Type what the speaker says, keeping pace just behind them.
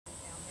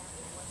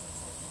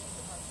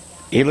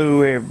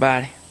Hello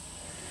everybody,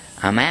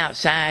 I'm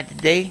outside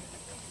today.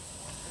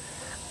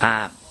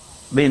 I've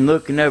been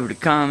looking over the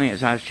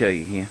comments. I'll show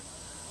you here.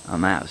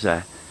 I'm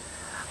outside.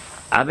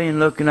 I've been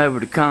looking over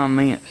the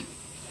comments,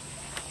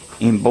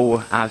 and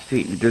boy, I was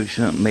fitting to do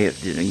something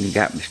else that even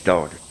got me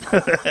started.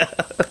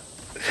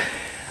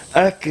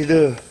 I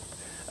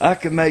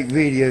could make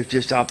videos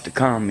just off the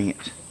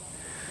comments.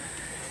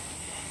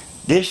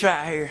 This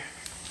right here,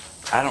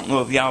 I don't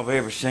know if y'all have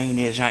ever seen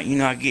this.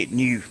 I get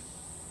new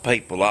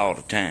people all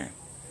the time.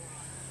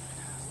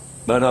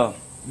 But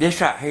this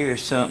right here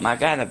is something. I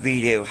got a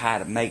video how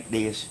to make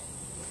this.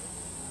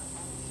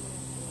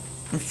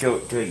 Let me show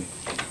it to you.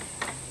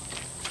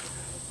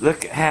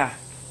 Look at how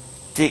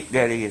thick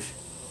that is.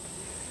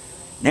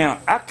 Now,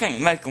 I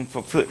can't make them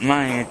for putting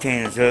my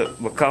antennas up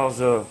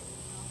because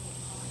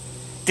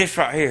this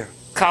right here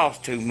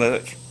costs too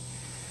much.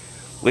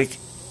 Which,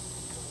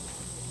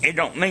 it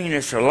don't mean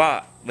it's a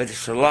lot, but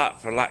it's a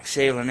lot for like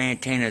selling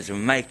antennas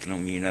and making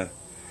them, you know.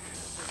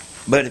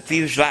 But if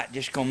you was like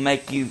just gonna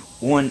make you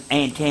one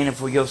antenna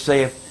for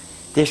yourself,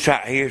 this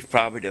right here is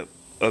probably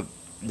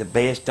the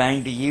best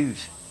thing to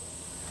use.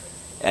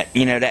 That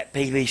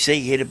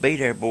PVC, it'll be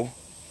there, boy.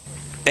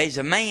 There's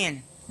a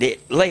man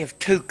that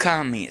left 2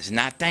 comments, and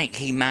I think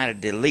he might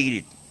have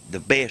deleted the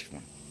best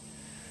one.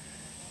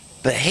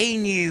 But he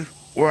knew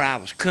where I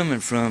was coming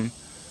from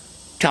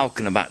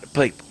talking about the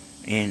people.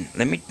 And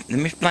let me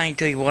explain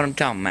to you what I'm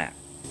talking about.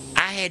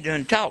 I had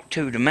done talked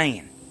to the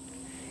man.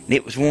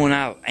 It was one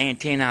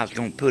antenna I was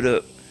going to put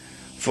up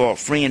for a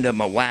friend of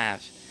my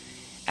wife's.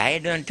 I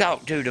had done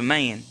talked to the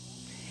man,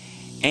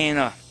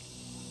 and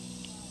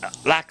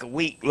like a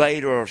week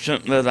later or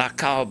something, I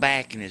called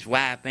back and his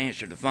wife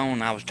answered the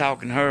phone. I was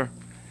talking to her.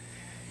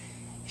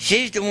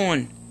 She's the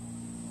one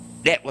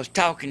that was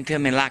talking to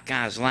me like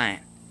I was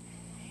lying.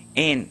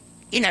 And,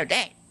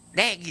 that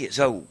gets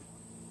old.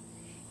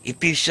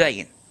 If you're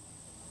saying,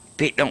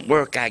 if it don't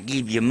work, I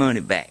give you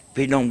money back. If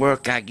it don't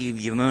work, I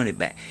give you money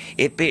back.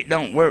 If it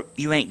don't work,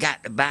 you ain't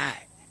got to buy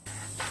it.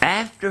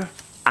 After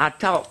I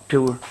talked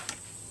to her,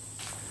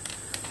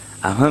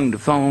 I hung the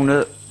phone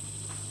up.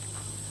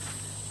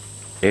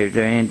 There's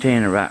their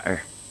antenna right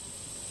there.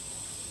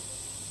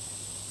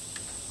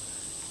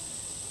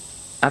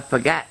 I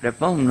forgot their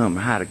phone number,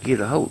 how to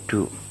get a hold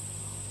to them.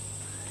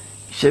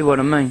 You see what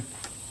I mean?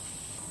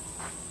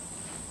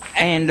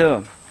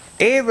 And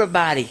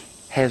everybody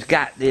has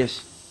got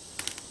this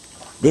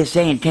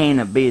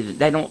antenna business.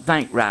 They don't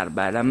think right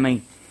about it. I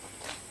mean,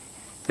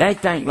 they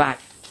think like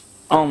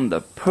on the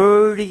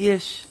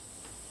prettiest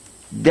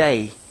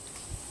day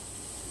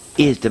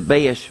is the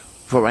best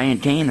for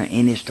antenna,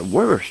 and it's the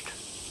worst.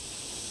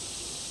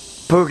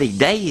 Pretty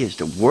day is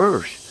the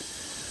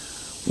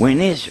worst. When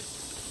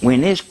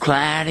it's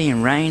cloudy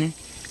and raining,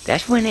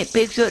 that's when it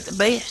picks up the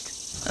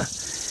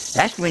best.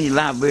 That's when you're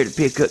liable to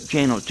pick up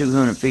channels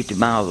 250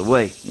 miles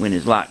away when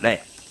it's like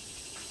that.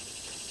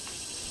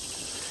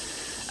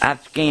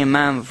 I've scanned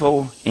mine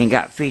before and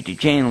got 50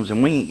 channels,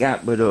 and we ain't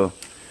got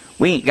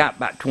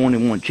about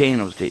 21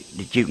 channels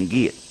that you can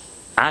get.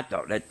 I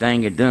thought that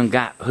thing had done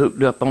got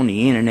hooked up on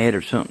the internet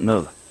or something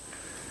other.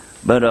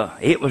 But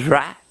it was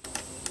right.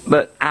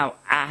 But I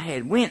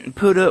had went and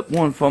put up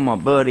one for my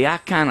buddy. I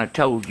kind of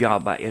told y'all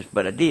about this,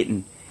 but I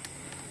didn't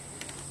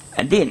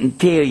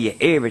tell you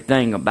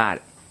everything about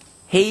it.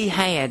 He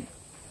had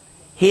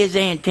his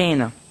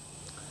antenna.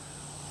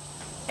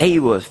 He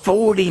was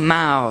 40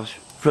 miles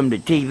from the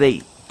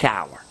TV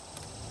tower.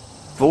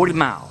 40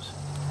 miles.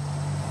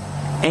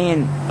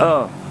 And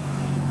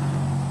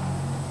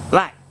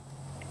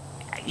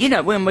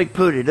when we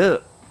put it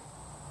up,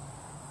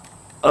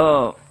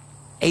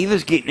 he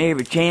was getting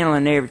every channel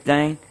and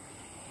everything,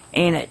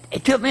 and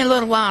it took me a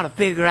little while to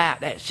figure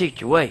out that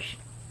situation.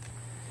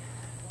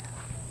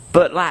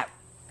 But like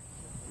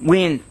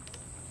when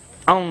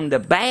on the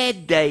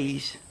bad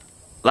days,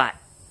 like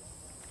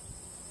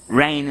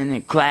raining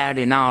and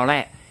cloudy and all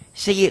that,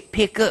 see it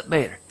pick up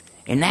better.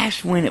 And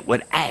that's when it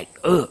would act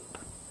up.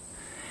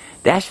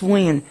 That's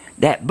when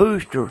that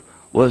booster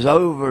was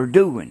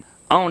overdoing.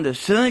 On the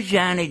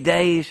sunshiny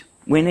days,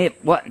 when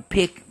it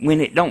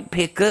don't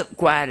pick up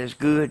quite as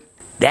good,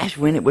 that's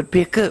when it would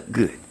pick up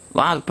good. A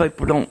lot of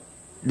people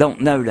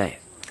don't know that.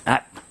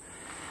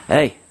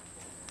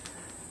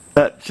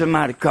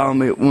 Somebody called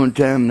me at one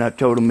time, and I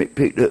told them it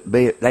picked up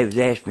better. They was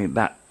asking me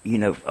about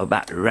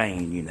about the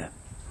rain.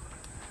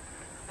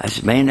 I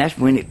said, man, that's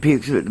when it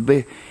picks up the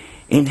best.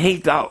 And he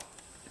thought,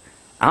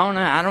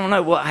 I don't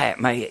know what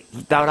happened.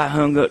 He thought I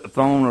hung up the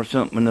phone or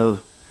something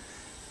else.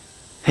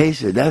 He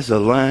said, that's a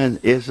lying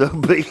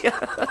SOB.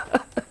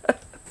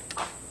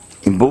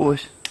 And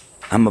boys,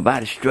 I'm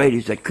about as straight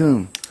as they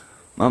come.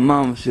 My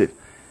mama said,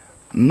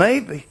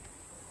 maybe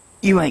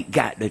you ain't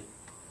got to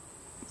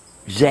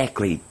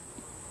exactly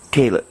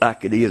tell it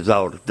like it is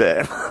all the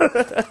time.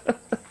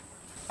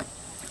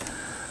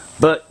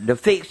 But to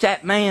fix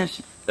that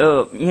man's,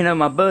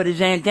 my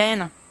buddy's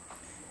antenna,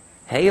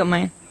 hell,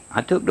 man,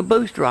 I took the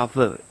booster off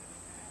of it.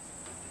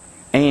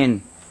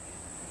 And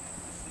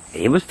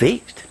it was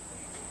fixed.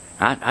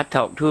 I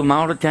talk to him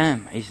all the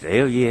time. He said,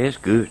 hell yeah, it's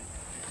good.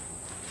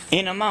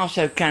 And I'm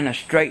also kind of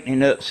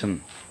straightening up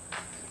some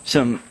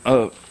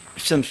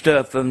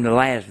stuff from the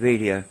last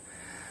video.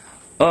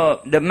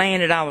 The man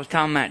that I was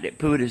talking about that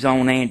put his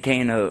own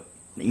antenna up,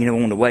 you know,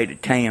 on the way to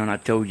town, I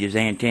told you his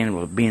antenna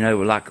was bent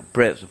over like a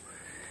pretzel.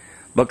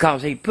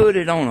 Because he put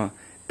it on a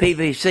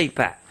PVC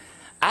pipe.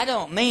 I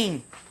don't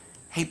mean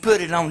he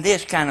put it on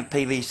this kind of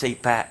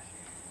PVC pipe.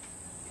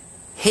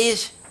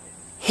 His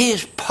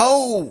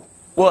pole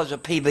was a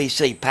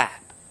PVC pipe.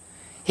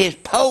 His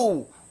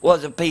pole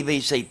was a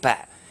PVC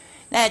pipe.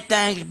 That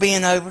thing's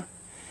bent over.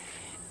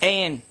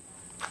 And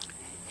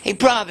he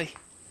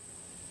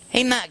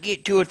might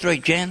get 2 or 3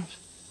 channels.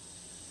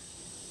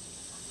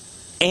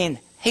 And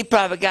he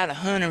probably got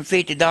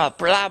 $150,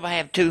 probably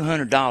have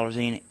 $200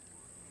 in it.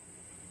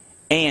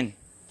 And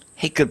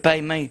he could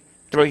pay me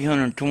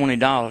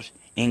 $320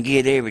 and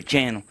get every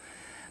channel.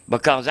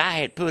 Because I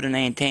had put an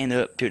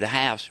antenna up to the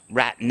house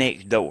right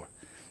next door.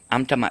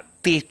 I'm talking about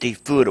 50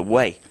 foot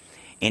away.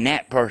 And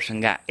that person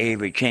got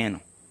every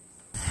channel.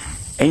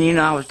 And you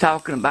know, I was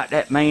talking about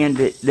that man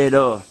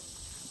that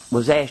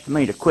was asking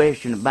me the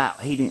question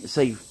about he didn't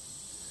see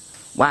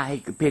why he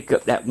could pick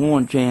up that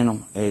one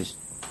channel as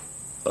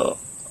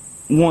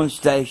one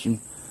station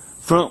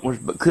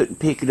frontwards but couldn't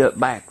pick it up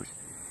backwards.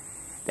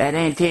 That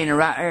antenna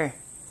right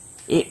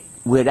there,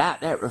 without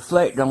that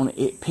reflector on it,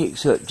 it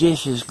picks up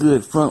just as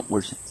good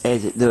frontwards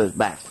as it does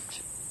backwards.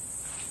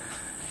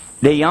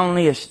 The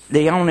only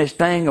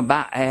thing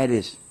about that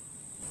is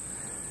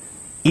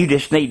you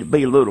just need to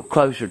be a little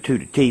closer to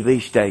the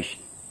TV station.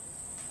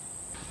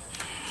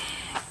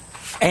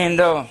 And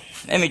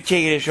let me tell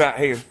you this right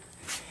here.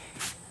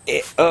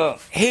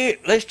 Here,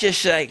 let's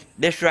just say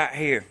this right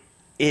here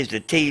is the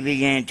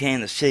TV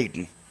antenna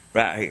signal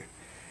right here.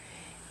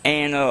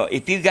 And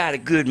if you got a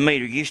good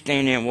meter, you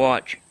stand there and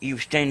watch. You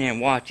stand there and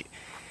watch it.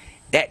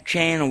 That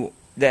channel,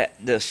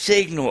 the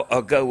signal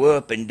will go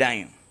up and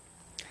down.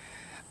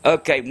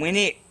 Okay, when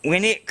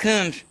it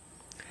comes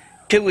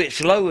to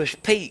its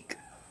lowest peak,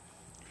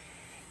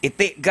 if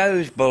it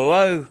goes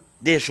below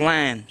this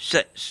line,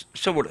 sort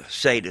of,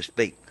 so to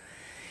speak,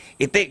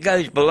 if it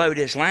goes below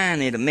this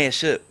line, it'll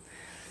mess up.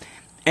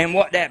 And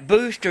what that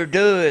booster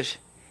does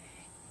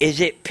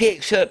is it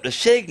picks up the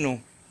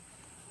signal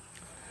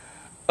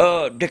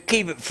to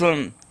keep it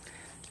from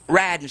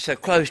riding so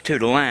close to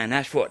the line.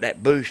 That's what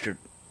that booster,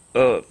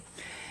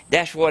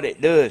 that's what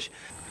it does.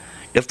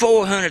 The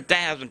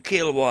 400,000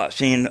 kilowatts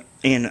in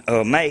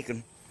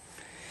Macon,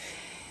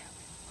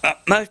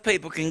 most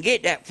people can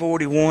get that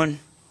 41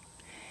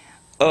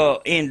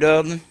 in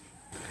Dublin,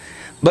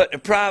 but the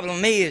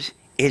problem is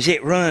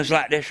it runs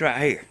like this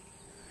right here.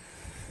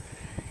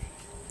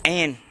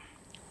 And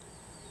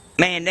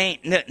man, there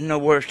ain't nothing no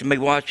worse than me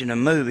watching a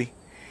movie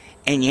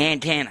and your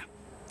antenna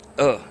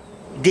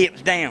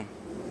dips down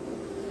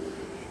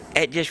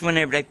at just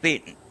whenever they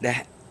fit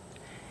to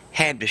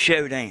have the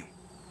showdown.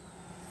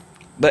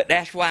 But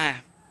that's why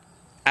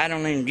I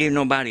don't even give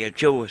nobody a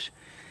choice.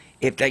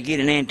 If they get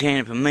an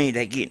antenna from me,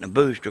 they getting a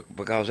booster,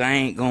 because I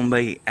ain't gonna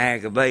be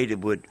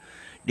aggravated with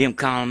them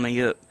calling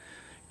me up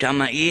talking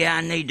about, yeah,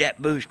 I need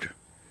that booster,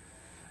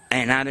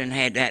 and I done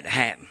had that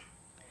happen.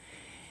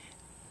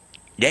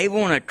 They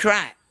want to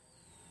try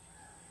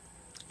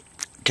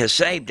to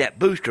save that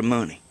booster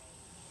money,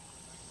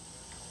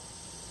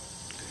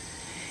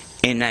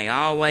 and they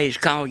always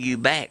call you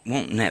back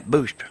wanting that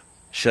booster.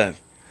 So,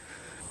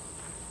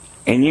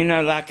 and you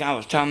know, like I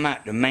was talking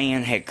about, the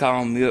man had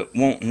called me up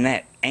wanting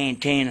that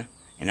antenna,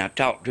 and I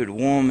talked to the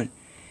woman,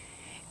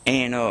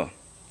 and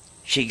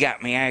she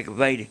got me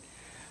aggravated.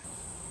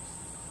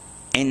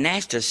 And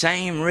that's the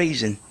same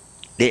reason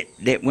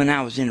that when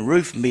I was in the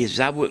roofing business,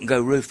 I wouldn't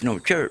go roofing no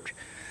church.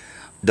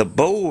 The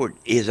board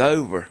is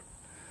over.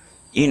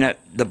 You know,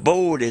 the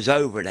board is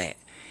over that.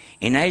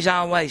 And there's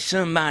always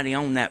somebody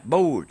on that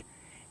board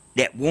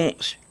that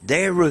wants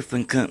their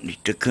roofing company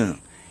to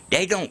come.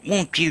 They don't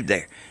want you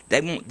there.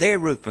 They want their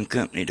roofing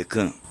company to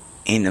come.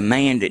 And the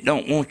man that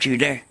don't want you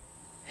there,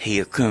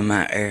 he'll come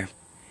out there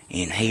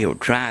and he'll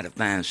try to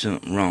find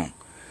something wrong.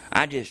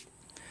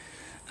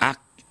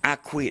 I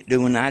quit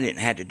doing it. I didn't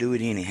have to do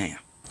it anyhow.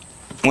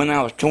 When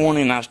I was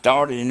 20 and I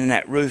started in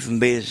that roofing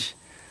business,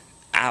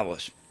 I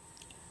was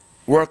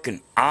working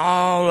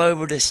all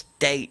over the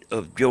state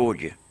of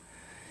Georgia.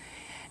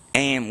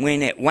 And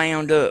when it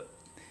wound up,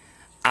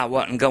 I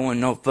wasn't going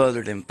no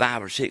further than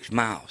 5 or 6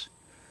 miles.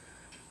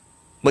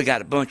 We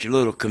got a bunch of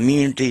little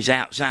communities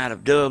outside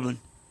of Dublin,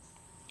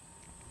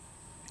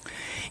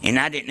 and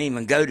I didn't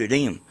even go to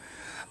them.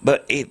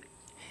 But if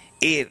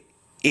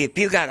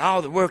you got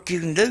all the work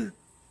you can do,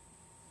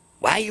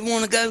 why you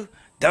want to go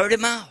 30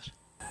 miles?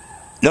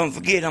 Don't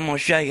forget, I'm going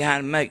to show you how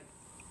to make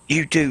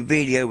YouTube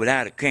video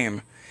without a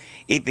camera.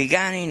 If you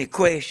got any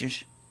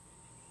questions,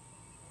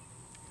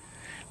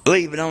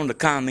 leave it on the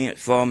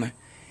comments for me,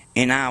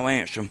 and I'll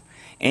answer them.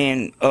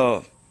 And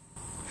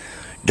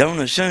don't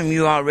assume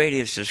you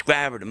already a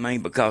subscriber to me,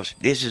 because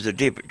this is a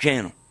different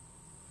channel.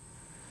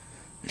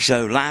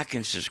 So like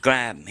and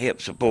subscribe and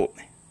help support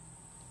me.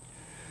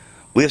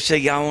 We'll see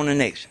y'all on the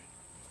next one.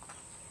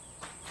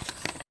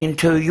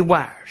 Into your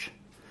wires.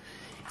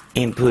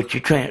 and put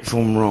your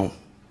transformer on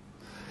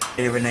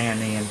every now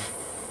and then.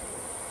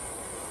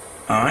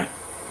 Alright?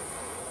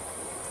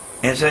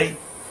 And see,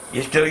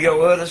 just do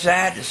your other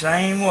side the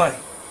same way.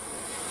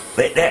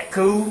 Let that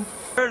cool.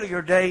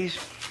 Earlier days,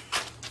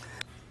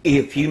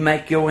 if you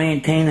make your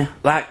antenna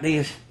like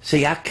this,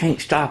 see, I can't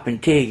stop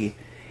and tell you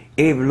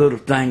every little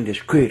thing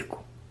that's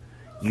critical.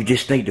 You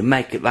just need to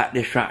make it like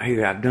this right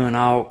here. I've done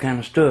all kind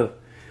of stuff.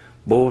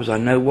 Boys, I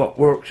know what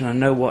works and I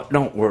know what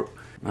don't work.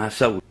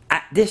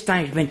 This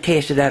thing's been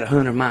tested at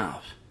 100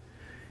 miles.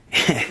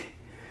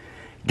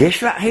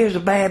 This right here's a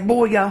bad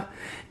boy, y'all.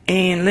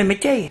 And let me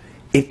tell you,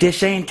 if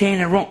this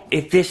antenna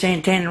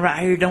right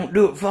here don't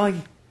do it for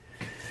you,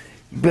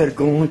 you better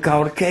go and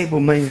call the cable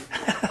man.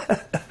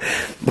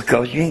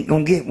 Because you ain't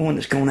gonna get one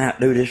that's gonna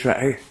outdo this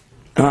right here.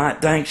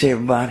 Alright, thanks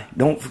everybody.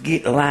 Don't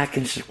forget to like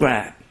and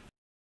subscribe.